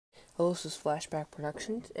Hello, this is Flashback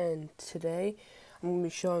Productions, and today I'm going to be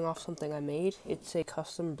showing off something I made. It's a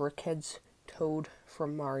custom Brickheadz Toad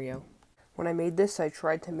from Mario. When I made this, I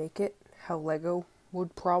tried to make it how Lego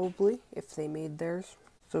would probably if they made theirs.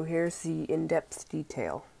 So here's the in-depth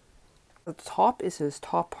detail. The top is his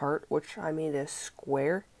top part, which I made a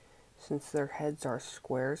square since their heads are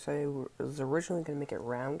squares. I was originally going to make it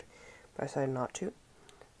round, but I decided not to.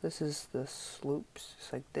 This is the slopes,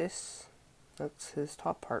 just like this. That's his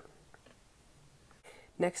top part.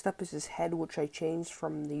 Next up is his head, which I changed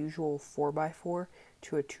from the usual 4x4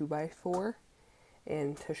 to a 2x4.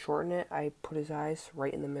 And to shorten it, I put his eyes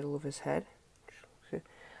right in the middle of his head.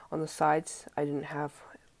 On the sides, I didn't have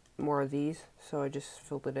more of these, so I just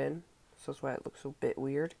filled it in. So that's why it looks a bit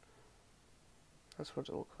weird. That's what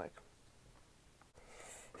it looks like.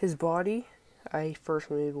 His body, I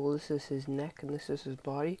first made, well, this is his neck and this is his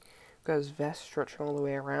body. Got his vest stretching all the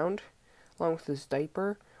way around, along with his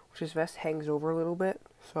diaper, which his vest hangs over a little bit,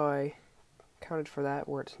 so I counted for that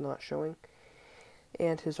where it's not showing.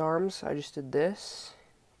 And his arms, I just did this.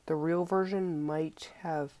 The real version might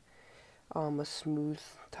have a smooth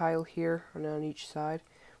tile here on each side.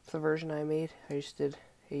 For the version I made, I just did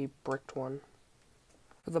a bricked one.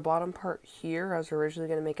 For the bottom part here, I was originally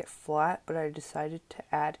going to make it flat, but I decided to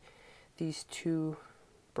add these two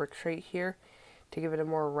bricks right here to give it a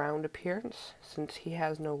more round appearance, since he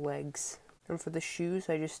has no legs. And for the shoes,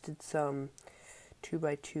 I just did some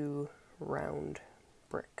 2x2 round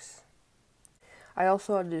bricks. I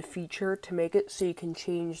also added a feature to make it so you can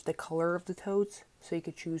change the color of the toads, so you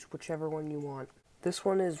could choose whichever one you want. This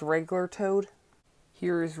one is regular toad.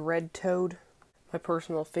 Here is red toad. My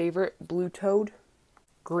personal favorite, blue toad,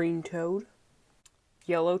 green toad,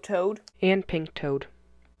 yellow toad, and pink toad.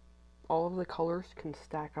 All of the colors can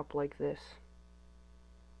stack up like this.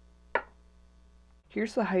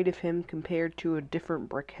 Here's the height of him compared to a different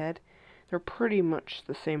Brickhead. They're pretty much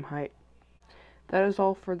the same height. That is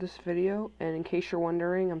all for this video, and in case you're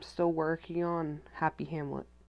wondering, I'm still working on Happy Hamlet.